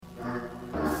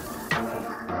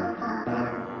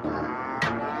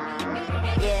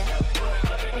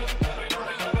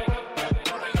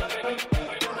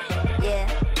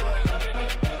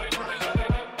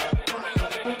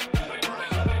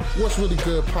What's really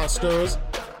good, Posters?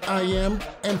 I am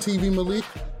MTV Malik.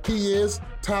 He is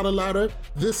Tyler Lauder.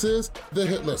 This is The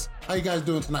Hit List. How you guys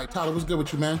doing tonight? Tyler, what's good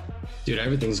with you, man? Dude,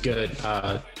 everything's good.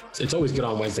 It's always good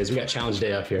on Wednesdays. We got Challenge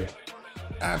Day up here.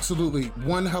 Absolutely.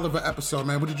 One hell of an episode,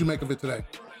 man. What did you make of it today?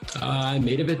 I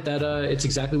made of it that it's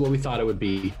exactly what we thought it would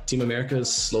be. Team America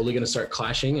is slowly going to start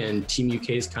clashing, and Team UK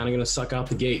is kind of going to suck out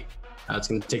the gate. It's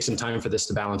going to take some time for this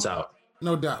to balance out.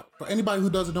 No doubt. For anybody who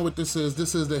doesn't know what this is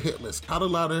The Hit List. Tyler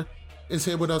Lauder is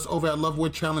here with us over at Love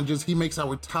Word Challenges. He makes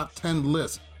our top 10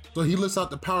 list. So he lists out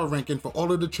the power ranking for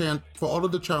all of the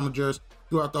challengers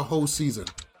throughout the whole season.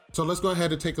 So let's go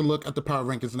ahead and take a look at the power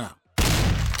rankings now.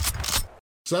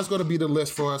 So that's going to be the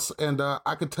list for us, and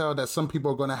I could tell that some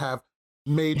people are going to have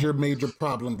major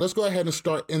problems. Let's go ahead and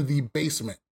start in the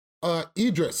basement.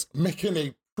 Idris making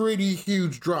a pretty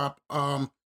huge drop.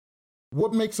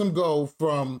 What makes him go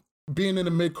from being in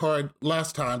the mid-card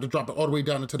last time to drop it all the way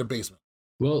down into the basement?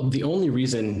 Well, the only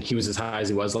reason he was as high as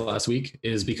he was last week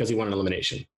is because he won an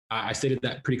elimination. I stated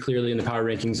that pretty clearly in the power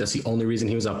rankings. That's the only reason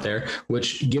he was up there,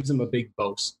 which gives him a big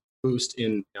boost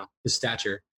in his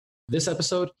stature. This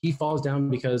episode, he falls down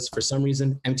because for some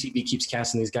reason, MTV keeps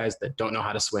casting these guys that don't know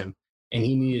how to swim. And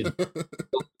he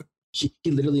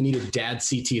literally needed Dad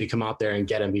CT to come out there and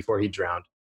get him before he drowned.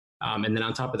 And then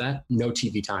on top of that, no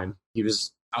TV time. He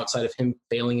was outside of him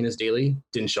failing in his daily,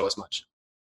 didn't show us much.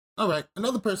 All right.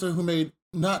 Another person who made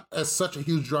not as such a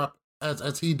huge drop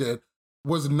as he did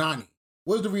was Nani.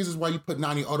 What are the reasons why you put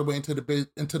Nani all the way into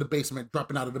the basement,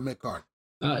 dropping out of the mid-card?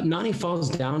 Nani falls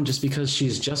down just because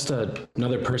she's just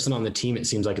another person on the team, it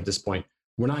seems like at this point.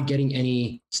 We're not getting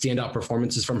any standout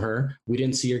performances from her. We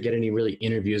didn't see her get any really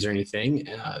interviews or anything.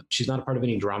 She's not a part of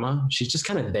any drama. She's just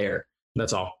kind of there.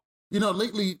 That's all.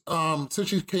 Lately, since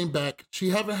she came back, she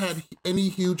haven't had any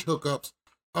huge hookups.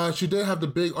 She did have the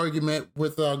big argument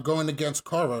with going against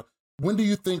Cara. When do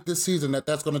you think this season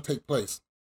that's going to take place?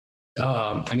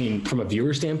 From a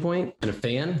viewer standpoint and a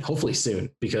fan, hopefully soon,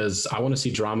 because I want to see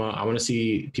drama. I want to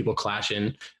see people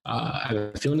clashing. I have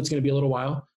a feeling it's going to be a little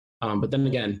while. But then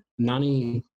again,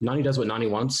 Nani does what Nani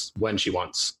wants when she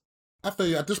wants. I feel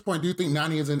you. At this point, do you think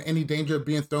Nani is in any danger of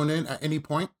being thrown in at any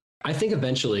point? I think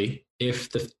eventually, if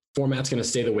the format's going to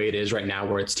stay the way it is right now,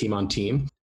 where it's team on team,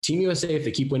 Team USA, if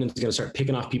they keep winning, is going to start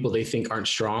picking off people they think aren't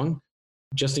strong,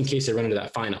 just in case they run into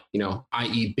that final,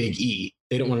 i.e. Big E.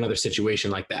 They don't want another situation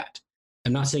like that.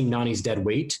 I'm not saying Nani's dead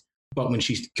weight, but when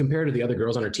she's compared to the other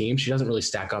girls on her team, she doesn't really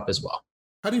stack up as well.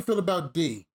 How do you feel about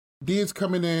D? D is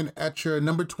coming in at your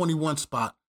number 21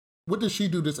 spot. What did she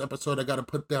do this episode I got to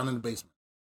put down in the basement?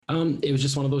 It was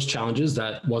just one of those challenges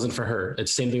that wasn't for her.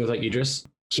 It's the same thing with Idris.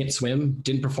 Can't swim,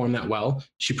 didn't perform that well.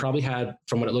 She probably had,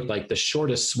 from what it looked like, the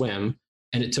shortest swim,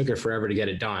 and it took her forever to get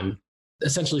it done.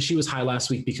 Essentially, she was high last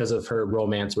week because of her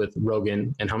romance with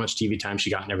Rogan and how much TV time she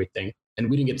got and everything. And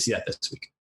we didn't get to see that this week.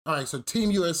 All right, so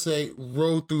Team USA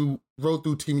rode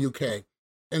through Team UK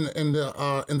in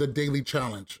the daily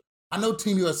challenge. I know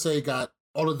Team USA got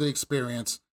all of the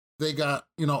experience. They got,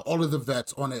 all of the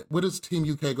vets on it. What is Team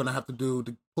UK going to have to do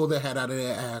to pull their head out of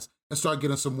their ass and start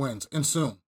getting some wins, and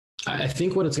soon? I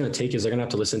think what it's going to take is they're going to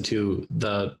have to listen to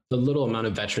the little amount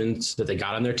of veterans that they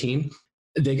got on their team.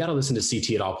 They got to listen to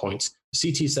CT at all points.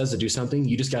 CT says to do something,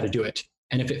 you just got to do it.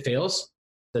 And if it fails,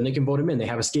 then they can vote him in. They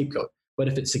have a scapegoat. But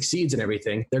if it succeeds and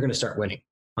everything, they're going to start winning.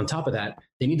 On top of that,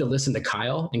 they need to listen to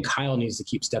Kyle, and Kyle needs to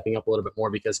keep stepping up a little bit more,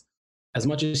 because as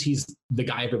much as he's the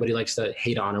guy everybody likes to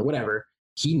hate on or whatever,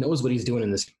 he knows what he's doing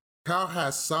in this game. Kyle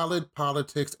has solid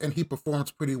politics, and he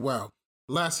performs pretty well.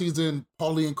 Last season,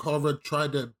 Paulie and Carver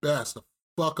tried their best to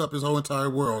fuck up his whole entire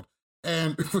world.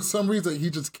 And for some reason, he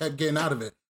just kept getting out of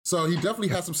it. So he definitely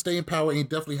has some staying power, and he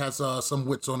definitely has some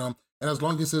wits on him. And as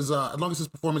long as his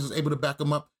performance is able to back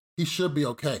him up, he should be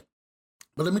okay.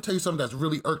 But let me tell you something that's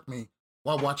really irked me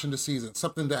while watching the season,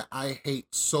 something that I hate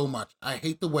so much. I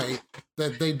hate the way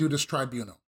that they do this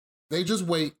tribunal. They just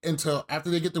wait until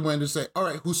after they get the win to say, all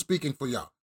right, who's speaking for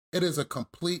y'all? It is a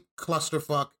complete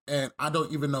clusterfuck, and I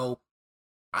don't even know.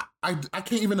 I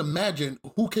can't even imagine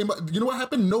who came up. You know what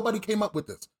happened? Nobody came up with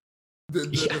this.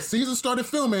 The season started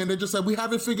filming, and they just said, we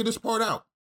haven't figured this part out.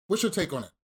 What's your take on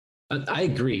it? I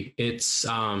agree. It's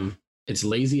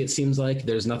lazy, it seems like.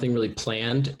 There's nothing really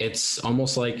planned. It's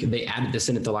almost like they added this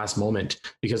in at the last moment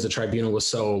because the tribunal was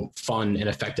so fun and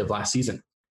effective last season.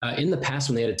 In the past,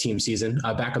 when they had a team season,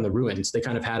 back on the Ruins, they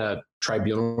kind of had a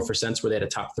tribunal for sense where they had a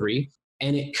top three,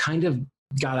 and it kind of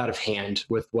got out of hand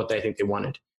with what they think they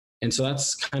wanted. And so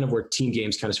that's kind of where team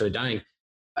games kind of started dying.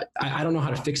 I don't know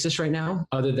how to fix this right now,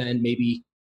 other than maybe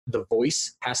the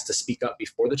voice has to speak up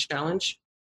before the challenge.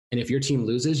 And if your team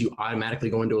loses, you automatically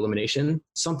go into elimination.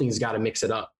 Something's got to mix it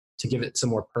up to give it some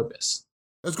more purpose.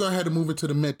 let's go ahead and move into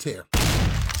the mid-tier.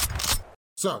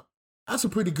 So, that's a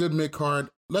pretty good mid-card.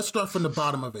 Let's start from the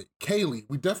bottom of it. Kaylee,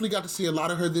 we definitely got to see a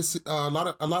lot of her this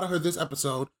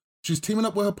episode. She's teaming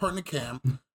up with her partner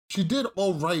Cam. She did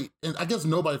all right, and I guess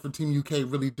nobody from Team UK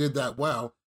really did that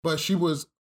well, but she was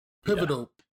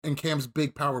pivotal in Cam's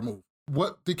big power move.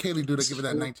 What did Kaylee do to give her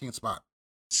that 19th spot?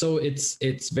 So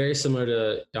it's very similar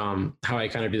to how I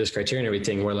kind of do this criteria and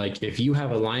everything, where like if you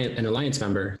have an alliance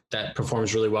member that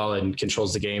performs really well and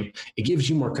controls the game, it gives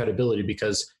you more credibility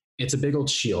because it's a big old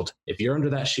shield. If you're under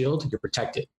that shield, you're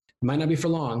protected. It might not be for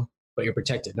long, but you're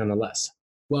protected nonetheless.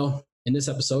 Well, in this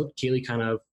episode, Kaylee kind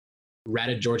of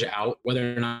ratted Georgia out,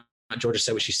 whether or not Georgia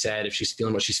said what she said, if she's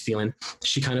feeling what she's feeling.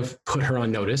 She kind of put her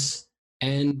on notice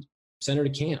and sent her to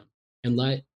Cam and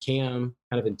let Cam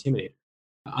kind of intimidate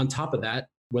her. On top of that,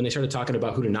 when they started talking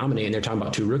about who to nominate and they're talking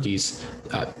about two rookies,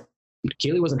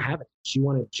 Kaylee wasn't having it. She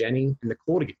wanted Jenny and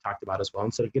Nicole to get talked about as well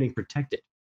instead of getting protected.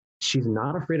 She's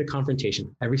not afraid of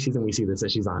confrontation. Every season we see this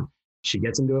that she's on. She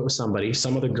gets into it with somebody,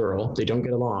 some other girl, they don't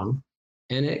get along,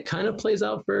 and it kind of plays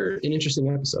out for an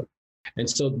interesting episode. And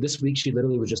so this week, she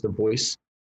literally was just a voice.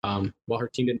 While her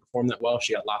team didn't perform that well,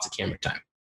 she got lots of camera time.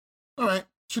 All right.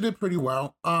 She did pretty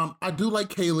well. I do like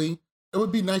Kaylee. It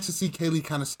would be nice to see Kaylee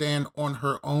kind of stand on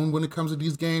her own when it comes to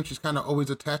these games. She's kind of always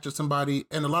attached to somebody,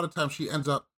 and a lot of times she ends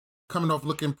up coming off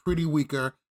looking pretty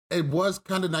weaker. It was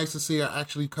kind of nice to see her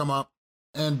actually come up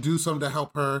and do something to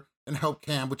help her and help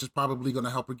Cam, which is probably going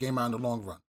to help her game out in the long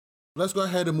run. Let's go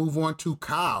ahead and move on to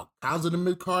Kyle. Kyle's in the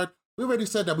mid-card. We already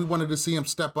said that we wanted to see him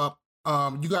step up.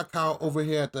 You got Kyle over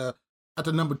here at the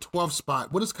number 12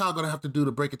 spot. What is Kyle going to have to do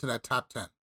to break into that top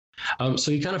 10?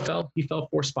 So he kind of fell. He fell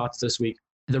 4 spots this week.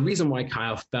 The reason why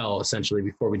Kyle fell, essentially,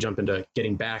 before we jump into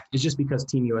getting back, is just because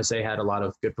Team USA had a lot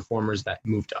of good performers that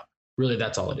moved up. Really,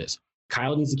 that's all it is.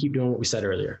 Kyle needs to keep doing what we said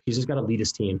earlier. He's just got to lead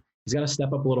his team. He's got to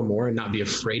step up a little more and not be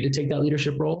afraid to take that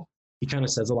leadership role. He kind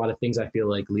of says a lot of things, I feel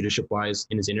like, leadership-wise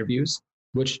in his interviews,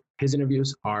 which his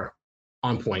interviews are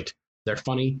on point. They're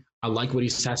funny. I like what he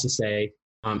has to say.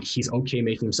 He's okay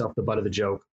making himself the butt of the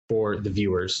joke for the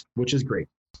viewers, which is great.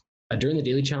 During the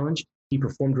Daily Challenge, he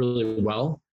performed really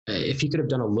well. If he could have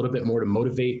done a little bit more to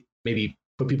motivate, maybe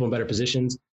put people in better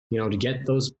positions, to get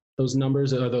those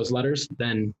numbers or those letters,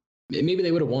 then maybe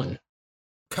they would have won.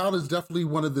 Kyle is definitely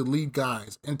one of the lead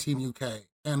guys in Team UK,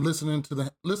 and listening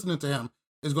to him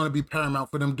is going to be paramount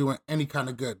for them doing any kind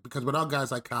of good, because without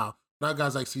guys like Kyle, without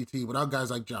guys like CT, without guys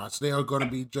like Josh, they are going to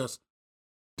be just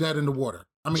dead in the water.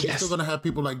 I mean, You're still going to have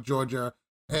people like Georgia,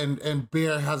 and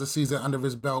Bear has a season under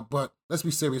his belt, but let's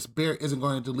be serious, Bear isn't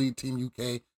going to lead Team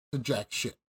UK to jack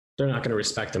shit. They're not going to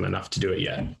respect him enough to do it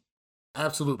yet.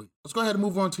 Absolutely. Let's go ahead and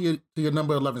move on to your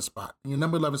number 11 spot. In your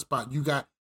number 11 spot, you got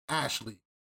Ashley.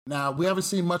 Now, we haven't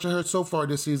seen much of her so far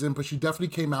this season, but she definitely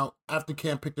came out after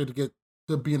Cam picked her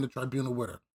to be in the tribunal with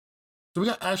her. So we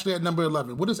got Ashley at number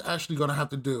 11. What is Ashley going to have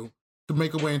to do to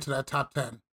make her way into that top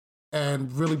 10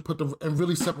 and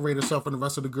really separate herself from the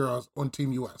rest of the girls on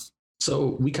Team US?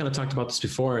 So we kind of talked about this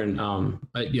before, and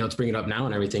to bring it up now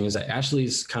and everything, is that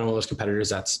Ashley's kind of one of those competitors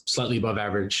that's slightly above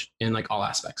average in like all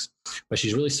aspects, but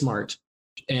she's really smart.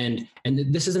 And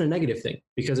this isn't a negative thing,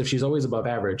 because if she's always above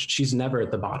average, she's never at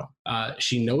the bottom.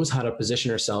 She knows how to position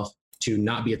herself to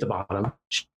not be at the bottom.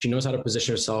 She knows how to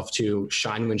position herself to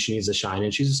shine when she needs to shine,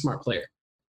 and she's a smart player.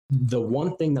 The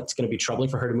one thing that's going to be troubling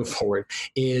for her to move forward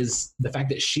is the fact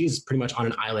that she's pretty much on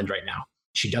an island right now.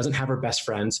 She doesn't have her best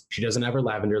friends. She doesn't have her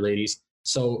lavender ladies.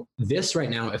 So this right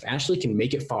now, if Ashley can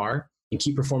make it far and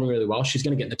keep performing really well, she's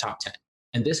going to get in the top 10.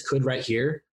 And this could right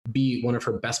here be one of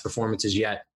her best performances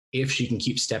yet, if she can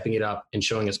keep stepping it up and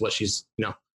showing us what she's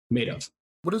made of.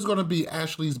 What is going to be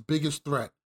Ashley's biggest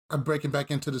threat of breaking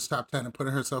back into this top 10 and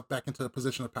putting herself back into a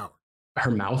position of power?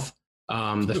 Her mouth.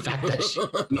 The fact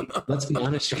that let's be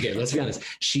honest. Okay, let's be honest.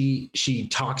 She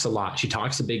talks a lot. She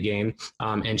talks a big game,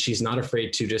 and she's not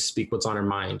afraid to just speak what's on her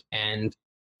mind, and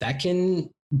that can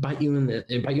bite you in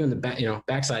the back,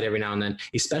 backside every now and then.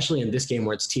 Especially in this game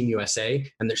where it's Team USA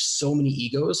and there's so many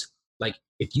egos. Like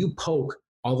if you poke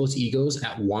all those egos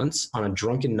at once on a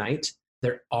drunken night,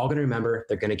 they're all going to remember.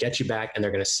 They're going to get you back, and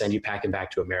they're going to send you packing back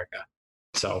to America.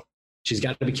 So she's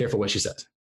got to be careful what she says.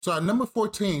 So at number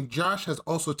 14, Josh has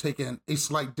also taken a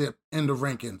slight dip in the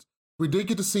rankings. We did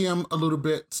get to see him a little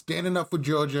bit standing up for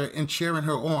Georgia and cheering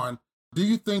her on. Do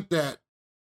you think that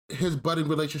his budding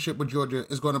relationship with Georgia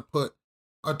is going to put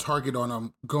a target on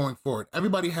him going forward?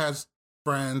 Everybody has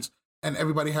friends and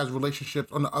everybody has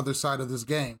relationships on the other side of this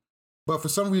game. But for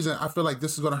some reason, I feel like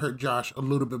this is going to hurt Josh a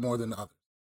little bit more than the others.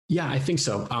 Yeah, I think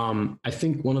so. I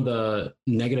think one of the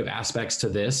negative aspects to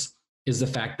this is the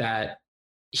fact that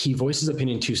he voiced his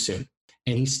opinion too soon.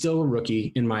 And he's still a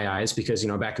rookie in my eyes because,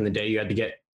 back in the day, you had to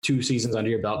get 2 seasons under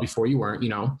your belt before you weren't,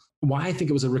 Why I think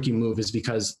it was a rookie move is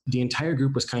because the entire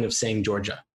group was kind of saying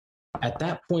Georgia. At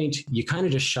that point, you kind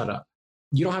of just shut up.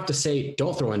 You don't have to say,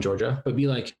 don't throw in Georgia, but be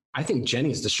like, I think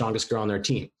Jenny is the strongest girl on their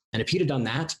team. And if he'd have done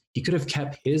that, he could have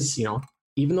kept his,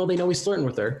 even though they know he's flirting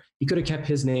with her, he could have kept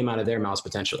his name out of their mouths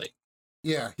potentially.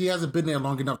 Yeah, he hasn't been there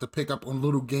long enough to pick up on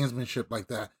little gamesmanship like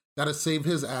that. That'll save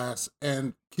his ass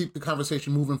and keep the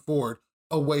conversation moving forward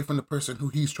away from the person who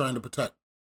he's trying to protect.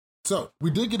 So we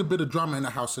did get a bit of drama in the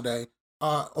house today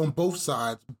on both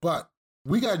sides, but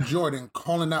we got Jordan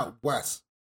calling out Wes.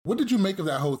 What did you make of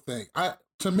that whole thing?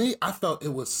 To me, I felt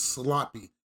it was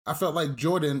sloppy. I felt like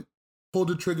Jordan pulled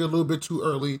the trigger a little bit too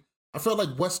early. I felt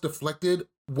like Wes deflected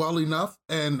well enough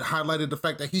and highlighted the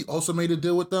fact that he also made a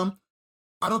deal with them.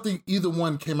 I don't think either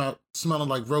one came out smelling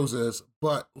like roses,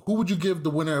 but who would you give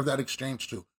the winner of that exchange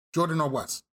to, Jordan or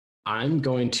Wes? I'm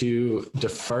going to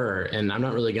defer, and I'm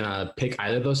not really going to pick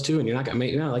either of those two, and you're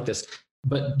not like this,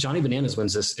 but Johnny Bananas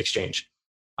wins this exchange.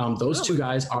 Those two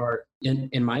guys are,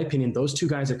 in my opinion, those two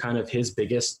guys are kind of his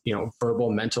biggest,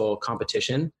 verbal, mental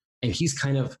competition. And he's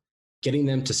kind of getting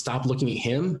them to stop looking at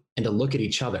him and to look at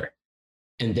each other.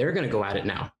 And they're going to go at it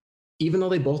now. Even though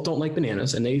they both don't like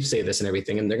bananas and they say this and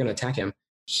everything, and they're going to attack him.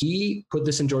 He put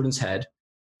this in Jordan's head.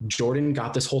 Jordan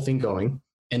got this whole thing going.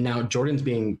 And now Jordan's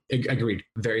being agreed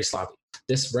very sloppy.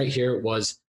 This right here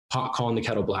was pot calling the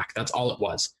kettle black. That's all it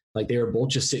was. Like they were both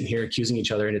just sitting here accusing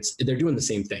each other, and they're doing the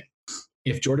same thing.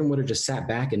 If Jordan would have just sat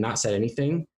back and not said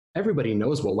anything, everybody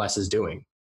knows what Wes is doing.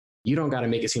 You don't got to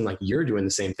make it seem like you're doing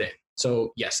the same thing.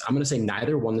 So yes, I'm going to say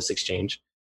neither won this exchange.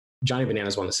 Johnny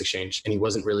Bananas won this exchange, and he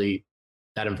wasn't really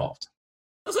that involved.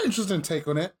 That's an interesting take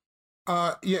on it.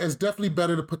 Yeah, it's definitely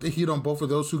better to put the heat on both of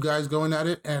those two guys going at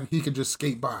it, and he can just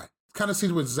skate by. Kind of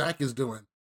sees what Zach is doing.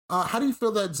 How do you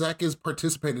feel that Zach is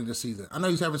participating this season? I know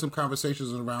he's having some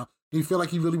conversations around. Do you feel like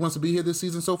he really wants to be here this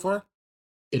season so far?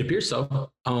 It appears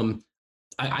so.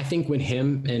 I think when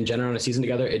him and Jen are on a season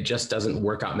together, it just doesn't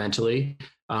work out mentally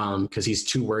because he's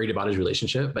too worried about his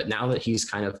relationship. But now that he's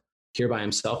kind of here by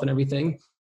himself and everything,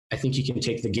 I think he can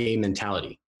take the game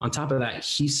mentality. On top of that,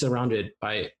 he's surrounded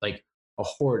by like a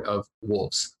horde of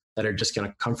wolves that are just going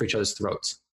to come for each other's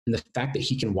throats. And the fact that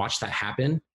he can watch that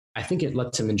happen, I think it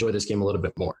lets him enjoy this game a little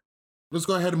bit more. Let's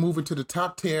go ahead and move into the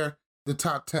top tier, the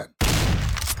top 10.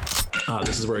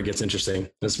 This is where it gets interesting.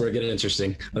 Let's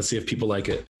see if people like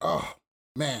it. Oh,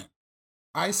 man.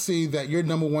 I see that your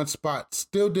number one spot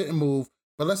still didn't move,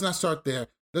 but let's not start there.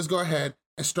 Let's go ahead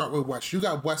and start with Wes. You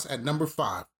got Wes at number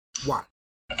 5. Why?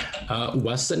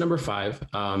 Wes at number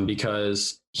 5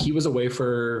 because he was away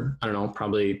for, I don't know,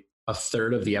 probably a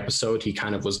third of the episode. He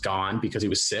kind of was gone because he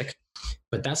was sick.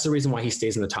 But that's the reason why he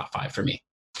stays in the top 5 for me.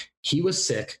 He was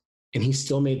sick, and he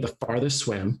still made the farthest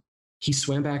swim. He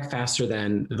swam back faster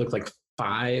than, it looked like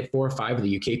 4 or 5 of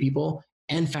the UK people,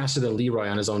 and faster than Leroy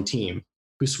on his own team,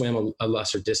 who swam a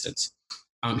lesser distance.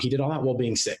 He did all that while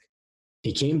being sick.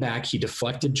 He came back, he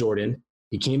deflected Jordan.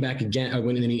 He came back again, and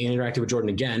then he interacted with Jordan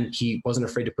again. He wasn't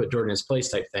afraid to put Jordan in his place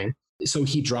type thing. So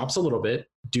he drops a little bit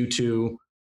due to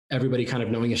everybody kind of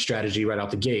knowing his strategy right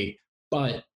out the gate,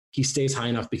 but he stays high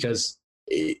enough because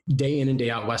day in and day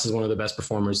out, Wes is one of the best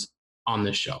performers on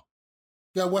this show.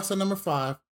 Yeah, Wes at number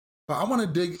 5, but I want to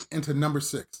dig into number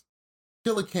 6.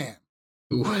 Killer Cam,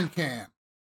 Queen Cam,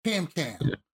 Cam,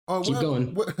 yeah. or Keep going.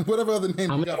 Whatever other name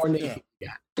you got for Cam.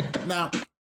 Yeah. Now,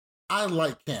 I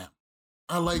like Cam.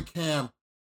 I like Cam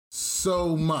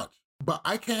so much, but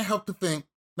I can't help to think,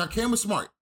 now Cam was smart.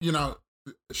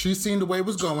 She seen the way it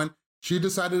was going. She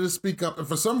decided to speak up. And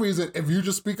for some reason, if you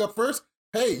just speak up first,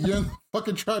 hey, you're in the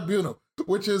fucking tribunal,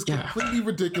 which is completely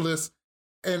ridiculous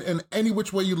in any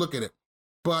which way you look at it.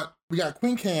 But we got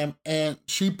Queen Cam, and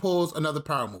she pulls another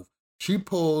power move. She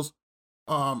pulls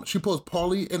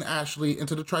Paulie and Ashley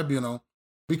into the tribunal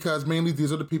because mainly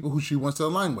these are the people who she wants to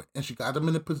align with. And she got them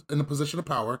in a position of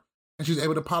power, and she's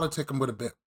able to politic them with a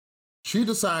bit. She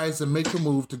decides to make the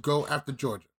move to go after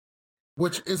Georgia,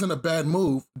 which isn't a bad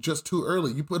move, just too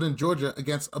early. You put in Georgia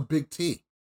against a Big T.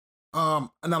 And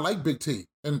I like Big T.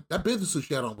 And that business suit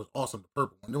she had on was awesome, the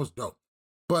purple one. It was dope.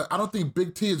 But I don't think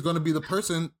Big T is going to be the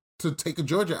person to take a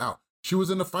Georgia out. She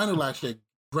was in the final last year.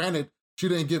 Granted, she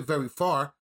didn't get very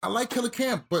far. I like Killer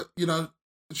Camp, but,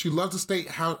 she loves to state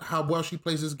how well she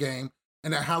plays this game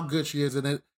and how good she is in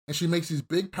it. And she makes these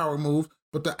big power moves,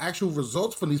 but the actual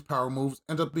results from these power moves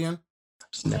end up being...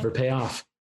 just never pay off.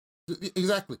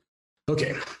 Exactly.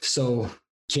 Okay, so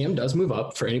Cam does move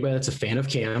up. For anybody that's a fan of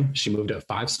Cam, she moved up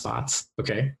 5 spots,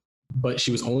 okay? But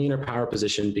she was only in her power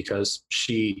position because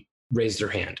she raised her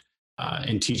hand,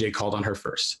 and TJ called on her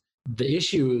first. The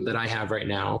issue that I have right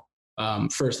now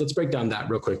First, let's break down that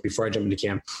real quick before I jump into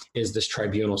Cam, is this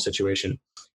tribunal situation.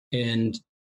 And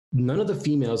none of the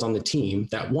females on the team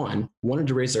that wanted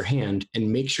to raise their hand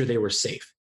and make sure they were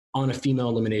safe on a female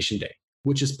elimination day,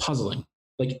 which is puzzling.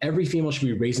 Like every female should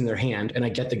be raising their hand, and I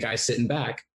get the guy sitting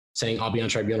back saying, I'll be on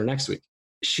tribunal next week.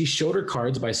 She showed her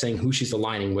cards by saying who she's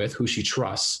aligning with, who she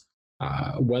trusts,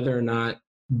 whether or not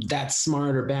that's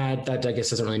smart or bad, that I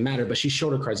guess doesn't really matter, but she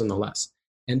showed her cards nonetheless.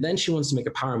 And then she wants to make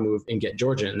a power move and get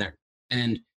Georgia in there.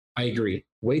 And I agree,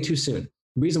 way too soon.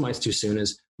 The reason why it's too soon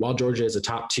is while Georgia is a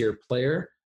top tier player,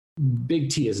 Big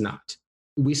T is not.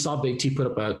 We saw Big T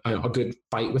put up a good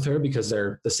fight with her because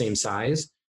they're the same size.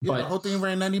 Yeah, but the whole thing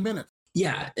ran 90 minutes.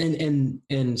 Yeah, and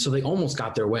so they almost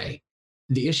got their way.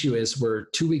 The issue is we're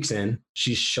 2 weeks in.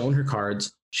 She's shown her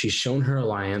cards. She's shown her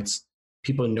alliance.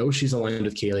 People know she's aligned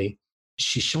with Kaylee.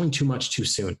 She's showing too much too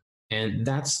soon. And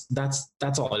that's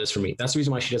all it is for me. That's the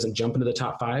reason why she doesn't jump into the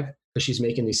top 5, because she's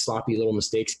making these sloppy little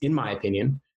mistakes, in my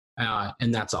opinion.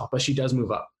 And that's all. But she does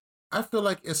move up. I feel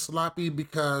like it's sloppy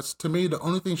because, to me, the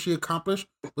only thing she accomplished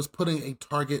was putting a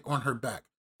target on her back.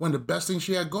 One of the best things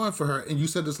she had going for her, and you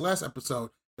said this last episode,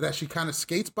 that she kind of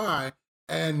skates by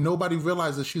and nobody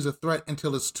realizes she's a threat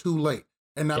until it's too late.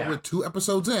 And now we're 2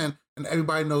 episodes in and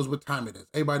everybody knows what time it is.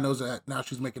 Everybody knows that now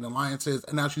she's making alliances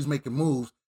and now she's making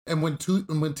moves. And when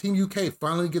Team UK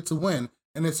finally gets a win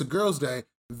and it's a girls' day,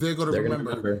 they're going to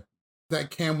remember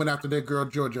that Cam went after their girl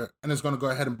Georgia and is going to go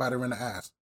ahead and bite her in the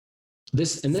ass.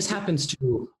 This happens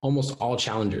to almost all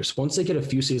challengers. Once they get a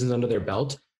few seasons under their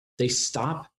belt, they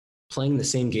stop playing the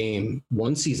same game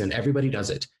one season. Everybody does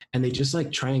it. And they just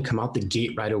like try and come out the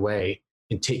gate right away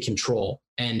and take control.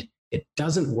 And it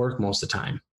doesn't work most of the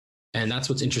time. And that's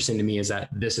what's interesting to me, is that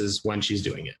this is when she's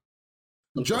doing it.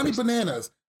 Johnny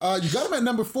Bananas. You got him at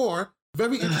number 4.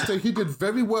 Very interesting. He did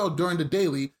very well during the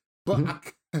daily, but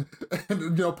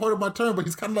part of my term, but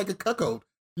he's kind of like a cuckold.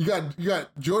 You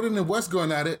got Jordan and Wes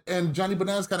going at it, and Johnny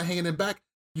Bananas kind of hanging it back.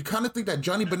 You kind of think that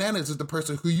Johnny Bananas is the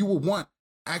person who you would want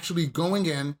actually going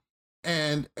in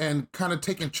and kind of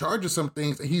taking charge of some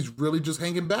things, and he's really just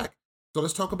hanging back. So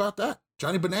let's talk about that.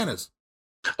 Johnny Bananas.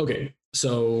 Okay,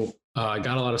 so I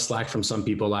got a lot of slack from some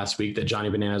people last week that Johnny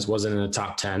Bananas wasn't in the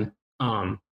top 10.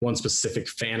 One specific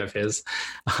fan of his,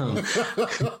 to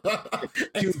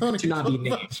not be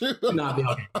named,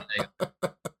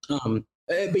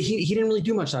 but he didn't really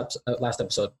do much last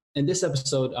episode. And this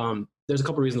episode, there's a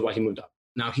couple of reasons why he moved up.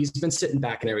 Now, he's been sitting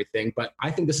back and everything, but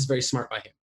I think this is very smart by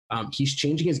him. He's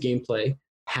changing his gameplay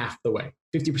half the way,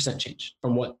 50% change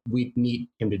from what we need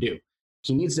him to do.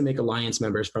 He needs to make alliance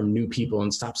members from new people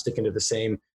and stop sticking to the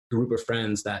same group of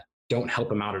friends that don't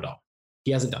help him out at all.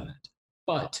 He hasn't done that,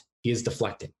 but he is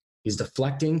deflecting. He's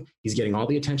deflecting. He's getting all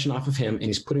the attention off of him, and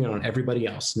he's putting it on everybody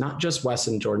else, not just Wes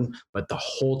and Jordan, but the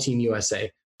whole Team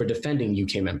USA for defending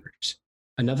UK members.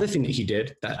 Another thing that he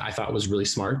did that I thought was really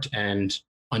smart and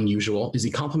unusual is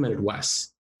he complimented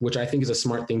Wes, which I think is a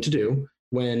smart thing to do.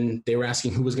 When they were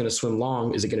asking who was going to swim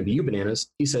long, is it going to be you,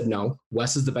 Bananas? He said, no,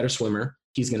 Wes is the better swimmer.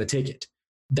 He's going to take it.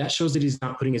 That shows that he's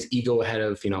not putting his ego ahead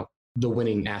of, the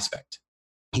winning aspect.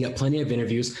 He got plenty of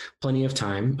interviews, plenty of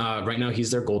time. Right now,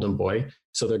 he's their golden boy,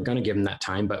 so they're going to give him that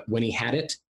time. But when he had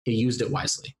it, he used it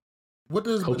wisely. What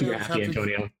does Hope you're happy,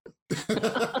 Antonio.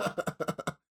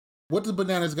 What does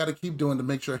Bananas got to keep doing to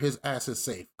make sure his ass is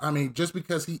safe? I mean, just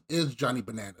because he is Johnny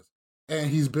Bananas and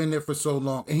he's been there for so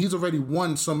long and he's already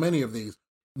won so many of these,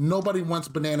 nobody wants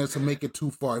Bananas to make it too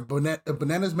far. If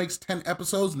Bananas makes 10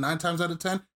 episodes, 9 times out of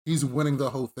 10, he's winning the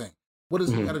whole thing. What does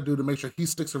he got to do to make sure he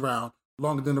sticks around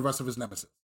longer than the rest of his nemesis?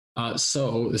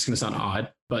 So this is going to sound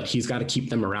odd, but he's got to keep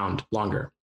them around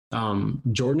longer.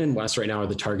 Jordan and Wes right now are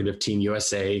the target of Team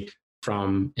USA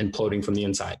from imploding from the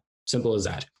inside. Simple as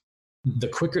that. The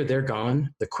quicker they're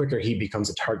gone, the quicker he becomes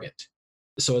a target.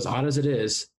 So as odd as it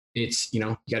is, it's, you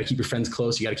got to keep your friends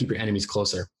close. You got to keep your enemies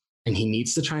closer. And he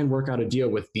needs to try and work out a deal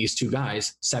with these 2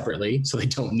 guys separately so they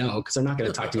don't know, because they're not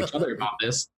going to talk to each other about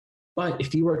this. But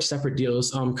if he works separate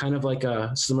deals, kind of like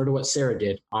similar to what Sarah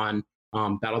did on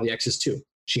Battle of the Exes 2.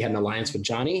 She had an alliance with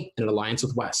Johnny and an alliance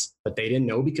with Wes, but they didn't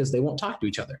know because they won't talk to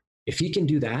each other. If he can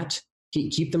do that,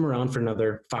 keep them around for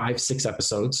another 5, 6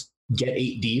 episodes, get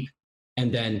 8 deep,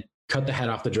 and then cut the head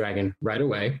off the dragon right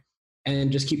away,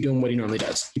 and just keep doing what he normally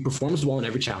does. He performs well in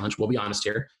every challenge. We'll be honest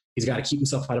here. He's got to keep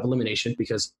himself out of elimination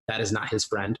because that is not his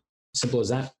friend. Simple as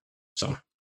that. So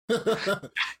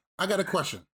I got a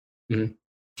question. Mm-hmm.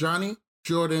 Johnny,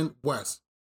 Jordan, Wes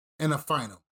in a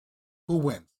final. Who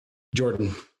wins?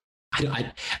 Jordan.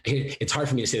 It's hard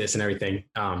for me to say this and everything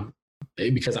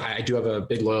because I do have a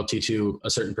big loyalty to a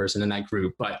certain person in that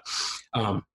group, but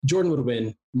Jordan would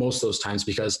win most of those times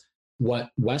because what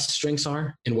Wes' strengths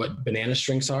are and what Banana's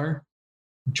strengths are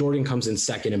Jordan comes in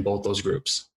second in both those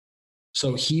groups.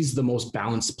 So he's the most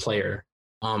balanced player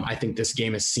I think this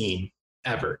game has seen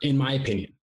ever, in my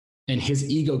opinion. And his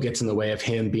ego gets in the way of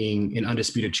him being an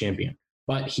undisputed champion.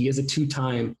 But he is a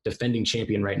 2-time defending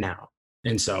champion right now.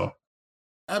 And so.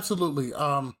 Absolutely.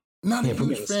 Not a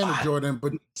huge fan of Jordan,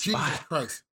 but Jesus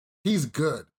Christ, he's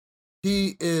good.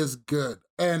 He is good.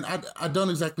 And I don't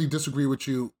exactly disagree with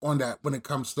you on that when it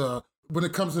comes to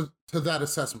that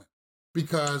assessment.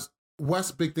 Because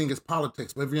West's big thing is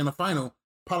politics. But if you're in the final,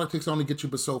 politics only get you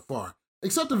but so far.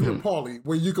 Except if you're Paulie,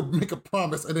 where you could make a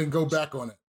promise and then go back on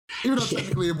it. Even though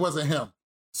technically it wasn't him.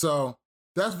 So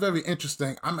that's very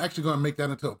interesting. I'm actually going to make that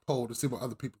into a poll to see what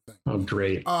other people think. Oh,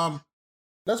 great.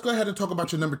 Let's go ahead and talk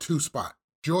about your number 2 spot.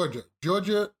 Georgia,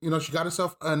 she got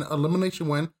herself an elimination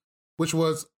win, which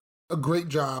was a great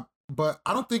job, but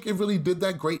I don't think it really did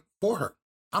that great for her.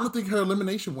 I don't think her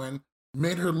elimination win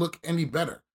made her look any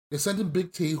better. They sent in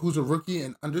Big T, who's a rookie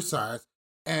and undersized,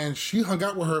 and she hung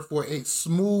out with her for a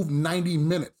smooth 90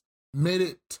 minutes, made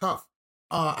it tough.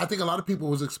 I think a lot of people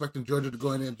was expecting Georgia to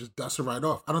go in there and just dust her right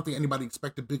off. I don't think anybody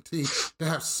expected Big T to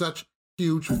have such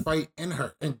huge fight in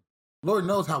her. And Lord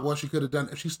knows how well she could have done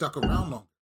if she stuck around longer.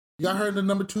 You got her in the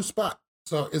number 2 spot.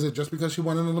 So is it just because she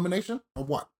won an elimination or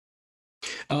what?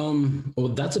 Well,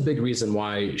 that's a big reason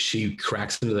why she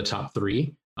cracks into the top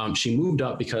 3. She moved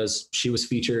up because she was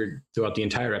featured throughout the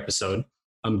entire episode,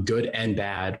 good and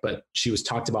bad, but she was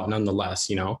talked about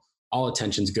nonetheless. All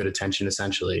attention's good attention,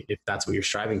 essentially, if that's what you're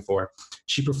striving for.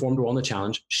 She performed well in the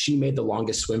challenge. She made the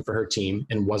longest swim for her team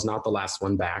and was not the last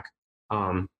one back,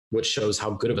 which shows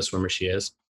how good of a swimmer she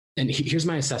is. And here's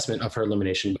my assessment of her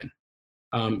elimination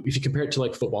win. If you compare it to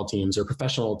like football teams or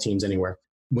professional teams anywhere,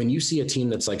 when you see a team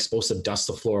that's like supposed to dust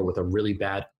the floor with a really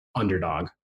bad underdog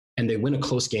and they win a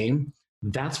close game,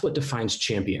 that's what defines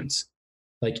champions.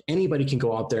 Like anybody can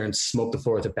go out there and smoke the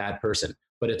floor with a bad person,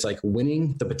 but it's like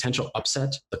winning the potential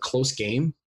upset, the close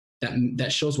game,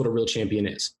 that shows what a real champion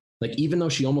is. Like even though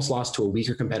she almost lost to a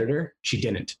weaker competitor, she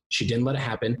didn't let it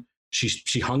happen.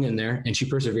 She hung in there and she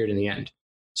persevered in the end.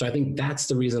 So I think that's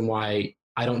the reason why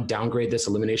I don't downgrade this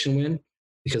elimination win,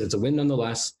 because it's a win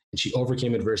nonetheless, and she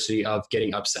overcame adversity of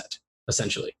getting upset,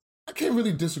 essentially. I can't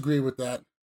really disagree with that,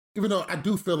 even though I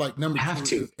do feel like number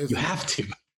 2 you have to.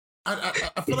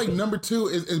 I feel like number 2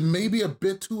 is maybe a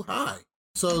bit too high.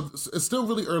 So it's still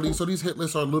really early, so these hit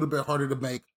lists are a little bit harder to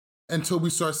make until we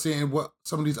start seeing what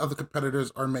some of these other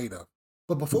competitors are made of.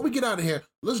 But before we get out of here,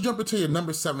 let's jump into your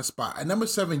number 7 spot. At number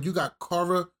 7, you got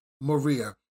Cara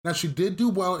Maria. Now, she did do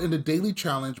well in the daily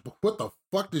challenge, but what the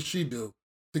fuck did she do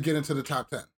to get into the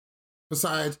top 10?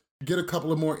 Besides, get a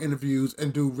couple of more interviews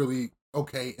and do really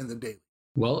okay in the daily.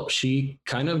 Well, she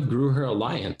kind of grew her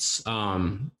alliance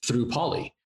through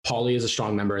Paulie. Paulie is a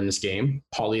strong member in this game.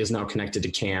 Paulie is now connected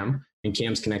to Cam, and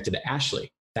Cam's connected to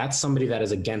Ashley. That's somebody that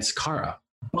is against Cara.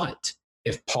 But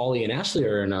if Paulie and Ashley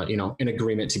are in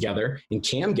agreement together, and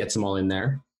Cam gets them all in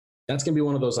there, that's going to be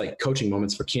one of those like coaching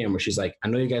moments for Cam where she's like, I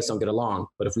know you guys don't get along,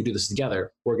 but if we do this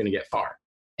together, we're going to get far.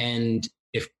 And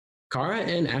if Cara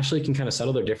and Ashley can kind of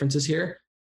settle their differences here,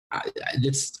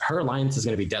 her alliance is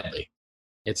going to be deadly.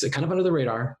 It's kind of under the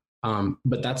radar,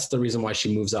 but that's the reason why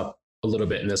she moves up a little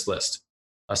bit in this list.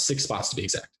 6 spots to be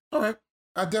exact. All right.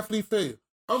 I definitely feel you.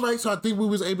 All right. So I think we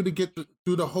was able to get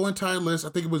through the whole entire list. I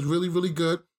think it was really, really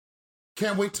good.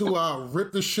 Can't wait to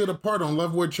rip this shit apart on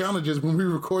Love Word Challenges when we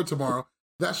record tomorrow.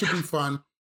 That should be fun.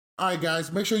 All right,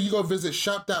 guys. Make sure you go visit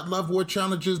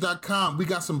shop.lovewordchallenges.com. We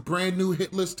got some brand new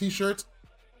hit list t-shirts.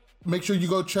 Make sure you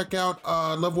go check out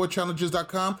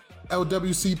lovewordchallenges.com,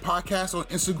 LWC Podcast on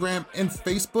Instagram and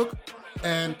Facebook.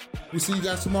 And we see you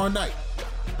guys tomorrow night.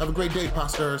 Have a great day,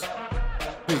 Posters.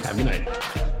 Peace. Have a good night.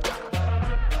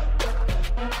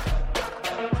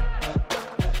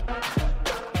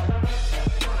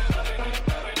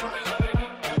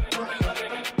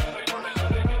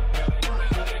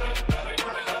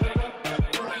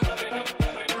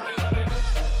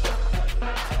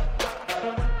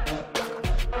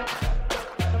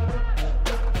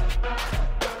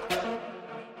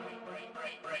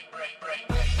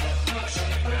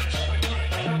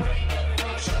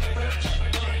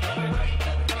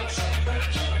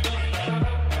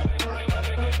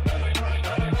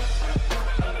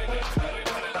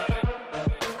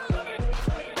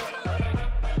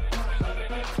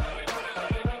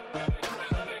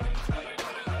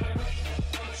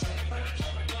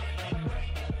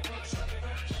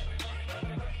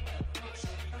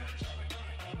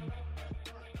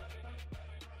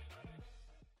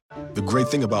 The great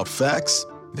thing about facts,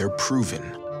 they're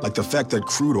proven. Like the fact that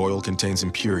crude oil contains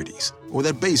impurities, or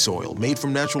that base oil made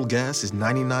from natural gas is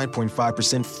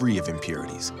 99.5% free of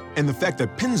impurities. And the fact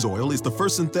that Pennzoil is the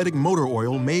first synthetic motor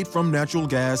oil made from natural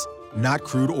gas, not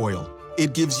crude oil.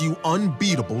 It gives you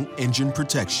unbeatable engine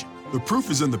protection. The proof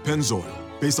is in the Pennzoil.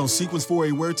 Based on Sequence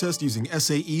 4A wear test using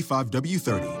SAE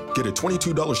 5W30. Get a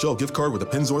 $22 Shell gift card with a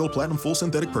Pennzoil Platinum Full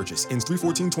Synthetic purchase. Ends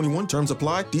 3/14/21. Terms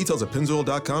apply. Details at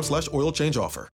pennzoil.com/oil change offer.